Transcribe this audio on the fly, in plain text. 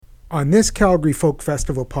On this Calgary Folk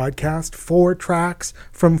Festival podcast, 4 tracks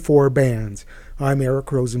from 4 bands. I'm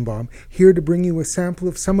Eric Rosenbaum, here to bring you a sample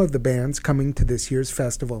of some of the bands coming to this year's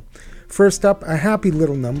festival. First up, a happy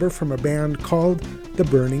little number from a band called The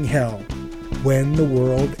Burning Hell, When the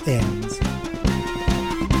World Ends.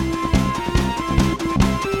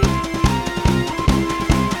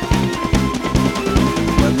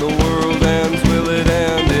 When the world ends, will it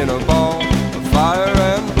end in a ball of fire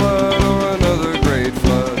and blood or another great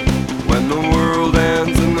flood? When the world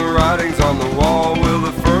ends and the writing's on the wall, will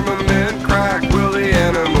the firmament crack? Will the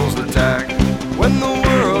animals attack? When the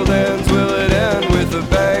world ends, will it end with a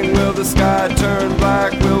bang? Will the sky turn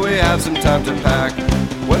black? Will we have some time to pack?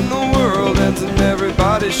 When the world ends and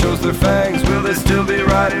everybody shows their fangs, will there still be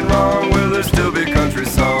right and wrong? Will there still be country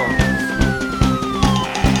songs?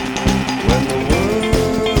 When the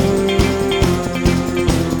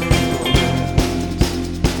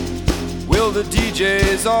will the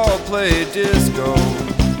DJs all play disco?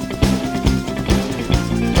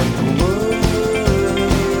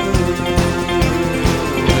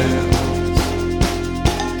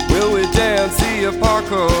 Will we dance the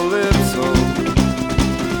apocalypse?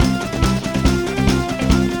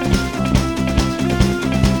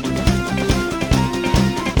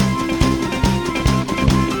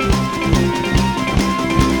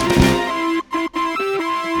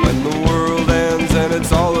 When the world ends and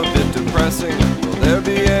it's all a bit depressing, will there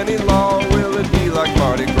be any law? Will it be like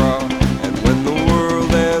Mardi Gras? And when the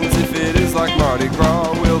world ends, if it is like Mardi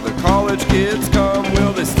Gras, will the college kids come?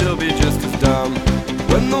 Will they still be just as dumb?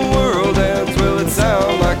 When the world ends, will it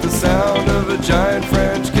sound like the sound of a giant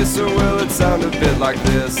French kiss, or will it sound a bit like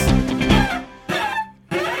this?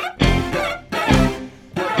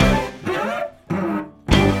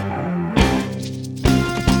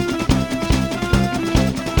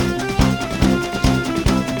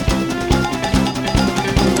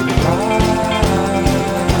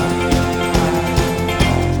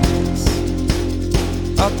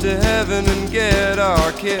 Up to heaven and get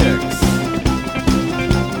our kicks.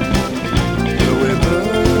 Will we burn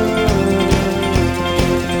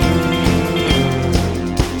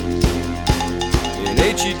in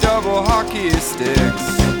HE double hockey sticks?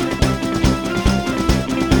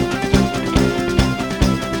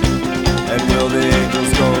 And will the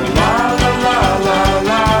angels go la la la la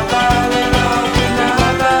la la la la la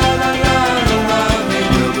la la la?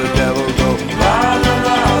 Will the devil go la la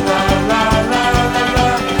la la la la la?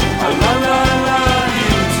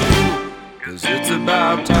 It's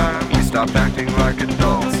about time we stop acting like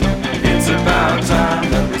adults. It's about time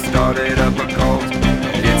that we started up a cult.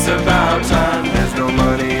 It's about time there's no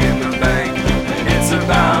money in the bank. It's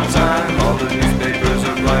about time all the newspapers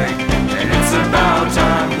are blank. It's about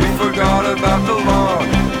time we forgot about the law.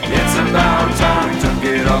 It's about time we took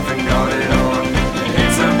it off and got it on.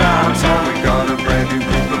 It's about time we got a brand new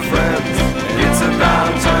group of friends. It's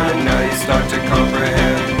about time now you start to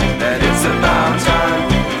comprehend that it's about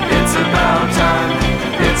time. It's about time,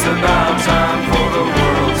 it's about time for the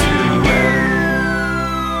world to end.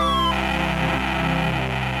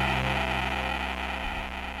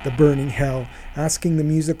 The Burning Hell, asking the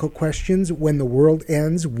musical questions, when the world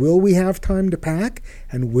ends, will we have time to pack?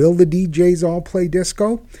 And will the DJs all play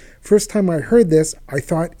disco? First time I heard this, I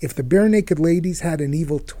thought if the Bare Naked Ladies had an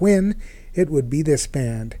evil twin, it would be this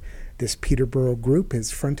band. This Peterborough group is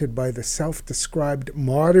fronted by the self-described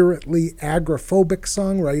moderately agoraphobic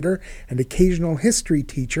songwriter and occasional history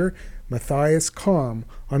teacher Matthias Kalm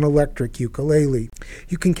on electric ukulele.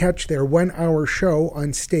 You can catch their 1-hour show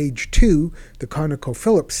on Stage 2, the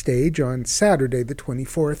ConocoPhillips stage, on Saturday the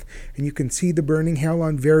 24th, and you can see the Burning Hell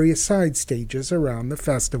on various side stages around the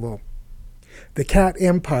festival. The Cat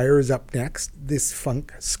Empire is up next. This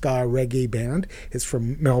funk ska reggae band is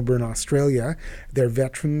from Melbourne, Australia. They're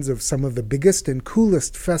veterans of some of the biggest and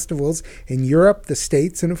coolest festivals in Europe, the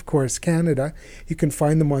States, and of course Canada. You can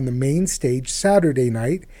find them on the main stage Saturday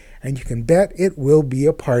night, and you can bet it will be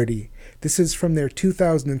a party. This is from their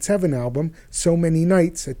 2007 album, So Many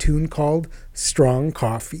Nights, a tune called Strong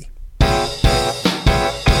Coffee.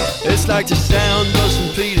 It's like the sound of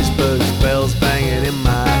St. Petersburg's bells banging in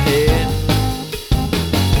my head.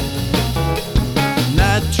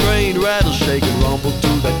 Night train rattle, shake and rumble to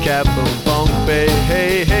the cap of Bombay.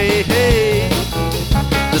 Hey, hey, hey.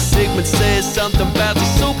 The segment says something about the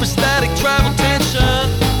superstatic travel tension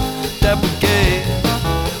that we get.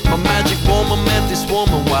 My magic woman met this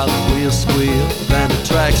woman while the wheels squeal, then the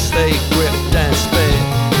tracks stay gripped and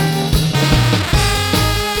sped.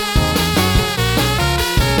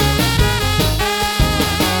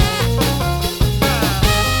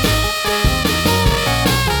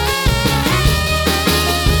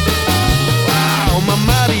 Wow, my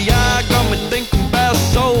Mariana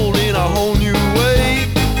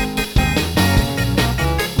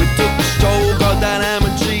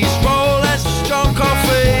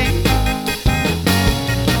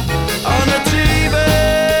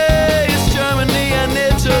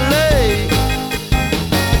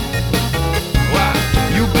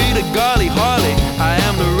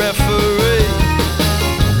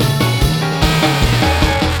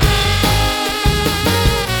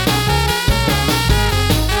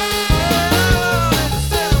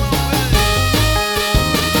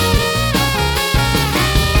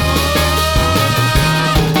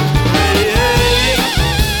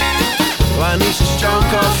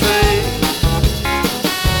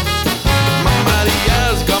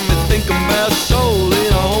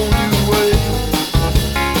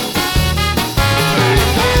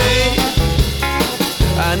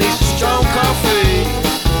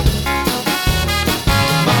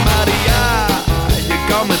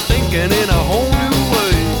thinking in a whole new way.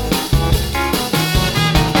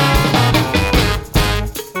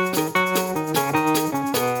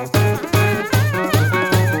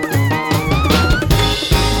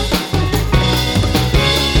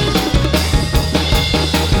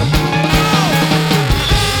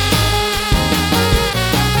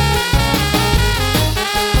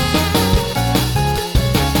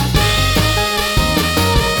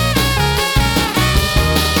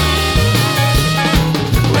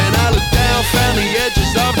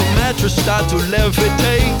 Start to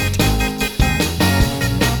levitate.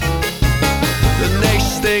 The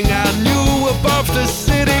next thing I knew, above the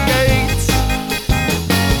city gates,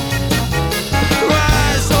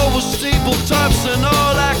 rise over steeple tops, and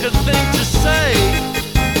all I could think to say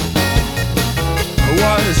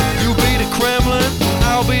was, you be the Kremlin,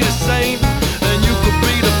 I'll be the saint, and you could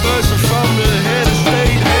be the person from the head of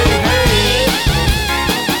state. Hey, hey,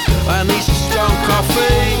 I need some strong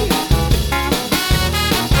coffee.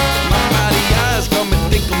 Got me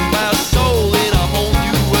thinking about soul in a whole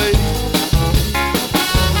new way.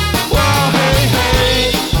 Well, hey,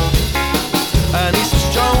 hey, I need some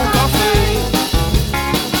strong coffee.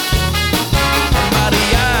 Mighty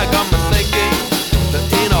eye got me thinking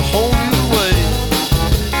in a whole new way.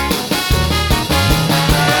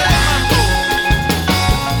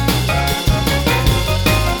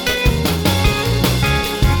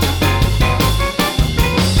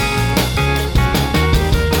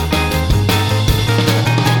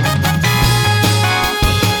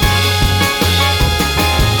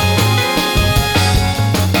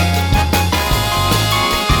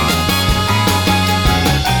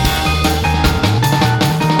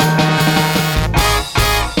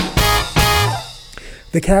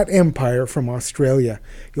 The Cat Empire from Australia.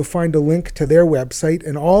 You'll find a link to their website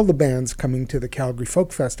and all the bands coming to the Calgary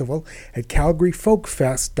Folk Festival at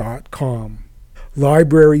calgaryfolkfest.com.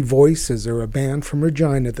 Library Voices are a band from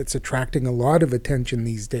Regina that's attracting a lot of attention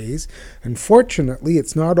these days. Unfortunately,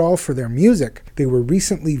 it's not all for their music. They were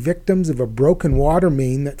recently victims of a broken water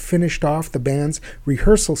main that finished off the band's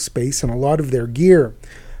rehearsal space and a lot of their gear.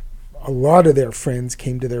 A lot of their friends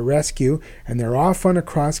came to their rescue, and they're off on a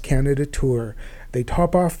cross-Canada tour. They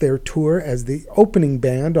top off their tour as the opening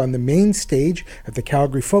band on the main stage at the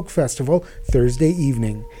Calgary Folk Festival Thursday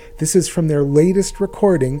evening. This is from their latest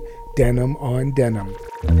recording, Denim on Denim.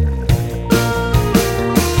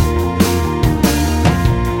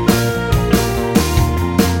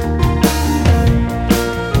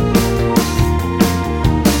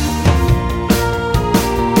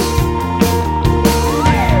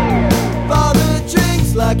 Father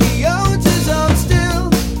drinks like he owns his own still.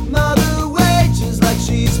 Mother wages like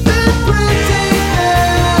she's been printing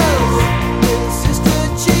bills. Little sister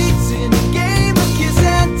cheats in a game of kiss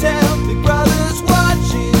and tell. Big brother's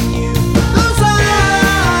watching you. Those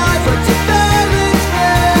eyes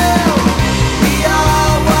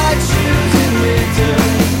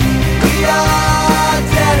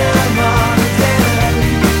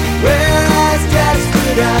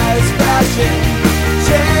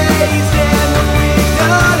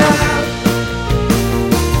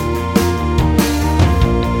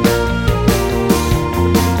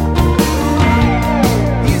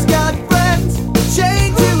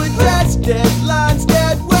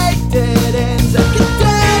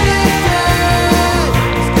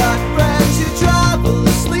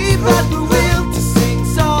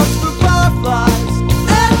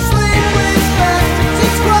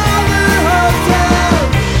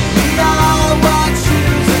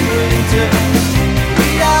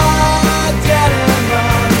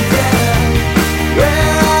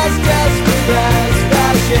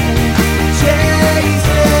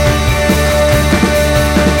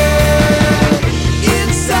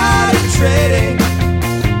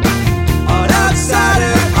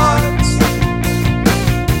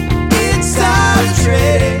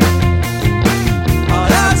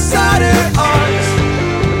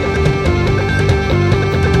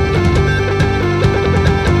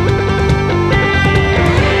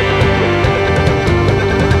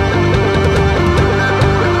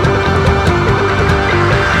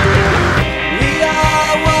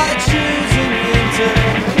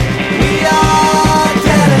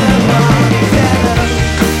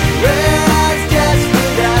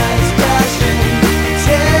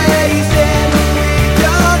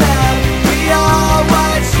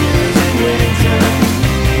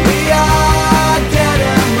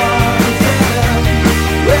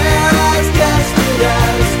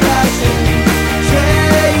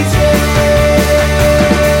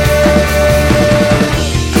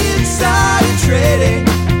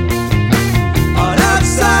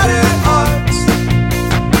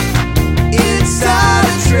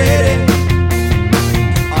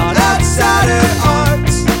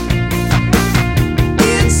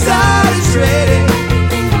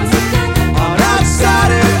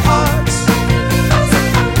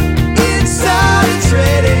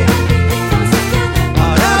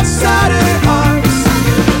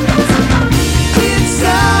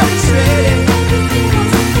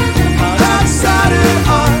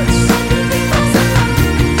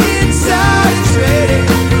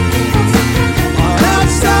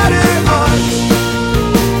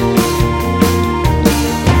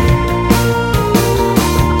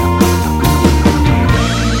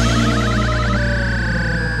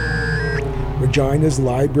known as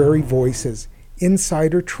Library Voices,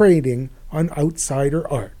 insider trading on outsider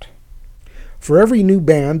art. For every new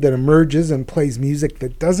band that emerges and plays music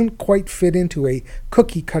that doesn't quite fit into a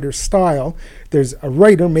cookie-cutter style, there's a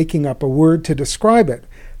writer making up a word to describe it.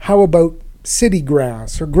 How about city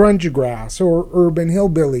grass, or grunge grass, or urban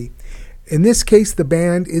hillbilly? In this case, the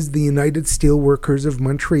band is the United Steelworkers of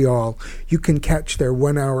Montreal. You can catch their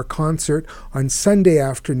 1-hour concert on Sunday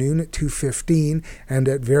afternoon at 2:15 and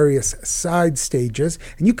at various side stages,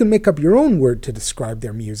 and you can make up your own word to describe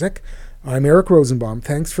their music. I'm Eric Rosenbaum.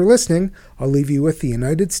 Thanks for listening. I'll leave you with the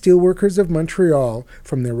United Steelworkers of Montreal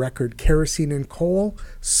from their record Kerosene and Coal,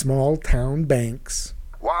 Small Town Banks.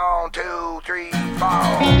 1, 2, 3, 4.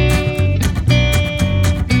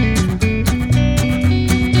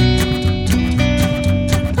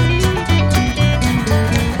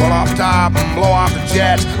 Pull off the top and blow off the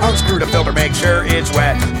jets. Unscrew the filter, make sure it's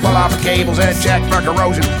wet. Pull off the cables and check for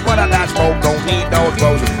corrosion. Put out that smoke, don't need no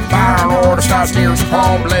explosion. Fire an order, start steering some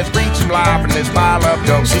home. Let's breathe some life in this pile of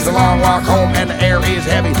dope. She's a long walk home and the air is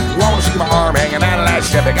heavy. Wanna see my arm hanging out of that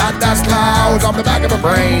Chevy. Got dust clouds off the back of my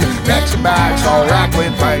brain. Necks and backs all racked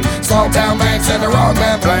with pain. Small town banks and the wrong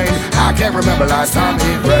man plane. I can't remember last time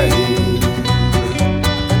it rained.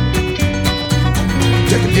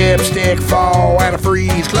 Took a dipstick, fall, and a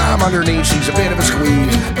freeze. Climb underneath, she's a bit of a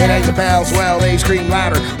squeeze. It ain't the bells, well, they scream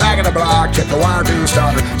louder. Back in the block, check the wire to the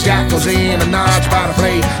starter. Jack goes in and nods by the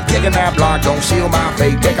plate. Kicking that block, don't seal my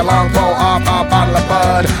fate. Take a long pull off a bottle of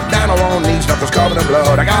bud. Down along these knuckles covered in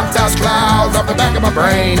blood. I got dust clouds off the back of my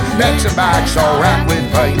brain. Necks and backs all racked with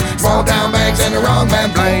pain. Small town banks and the wrong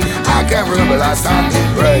man blame. I can't remember last time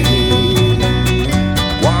it rained.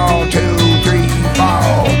 1, 2, 3,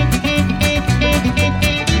 4.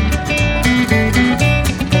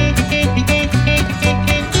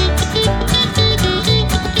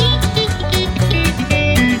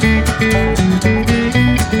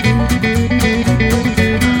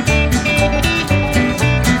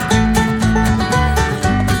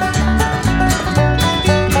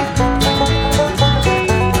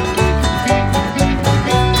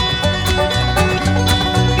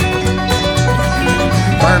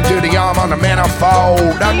 On the manifold,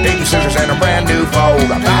 duct tape, scissors, and a brand new fold.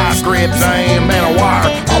 I buy strips and a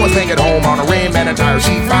wire. Always make it home on a rim and a tire.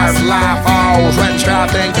 She fires, life falls, red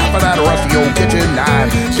stripe thing, top of that rusty old kitchen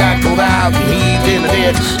knife. Jack pulled out and heaved in the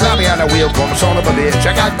ditch. Slap me on the wheel, from the son of a bitch.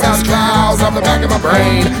 I got dust clouds on the back of my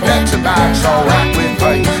brain. Necks and backs all racked with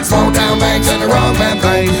pain. Small town banks and the wrong man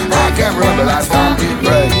plane. I can't remember last time it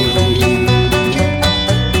rained.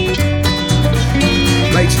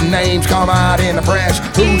 Names come out in the press.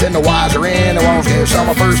 Who's in the wiser in the won't guess. I'm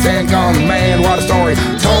a first-hand gun man. What a story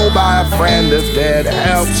told by a friend of dead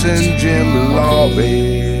Elks and Jim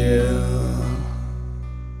Lobby.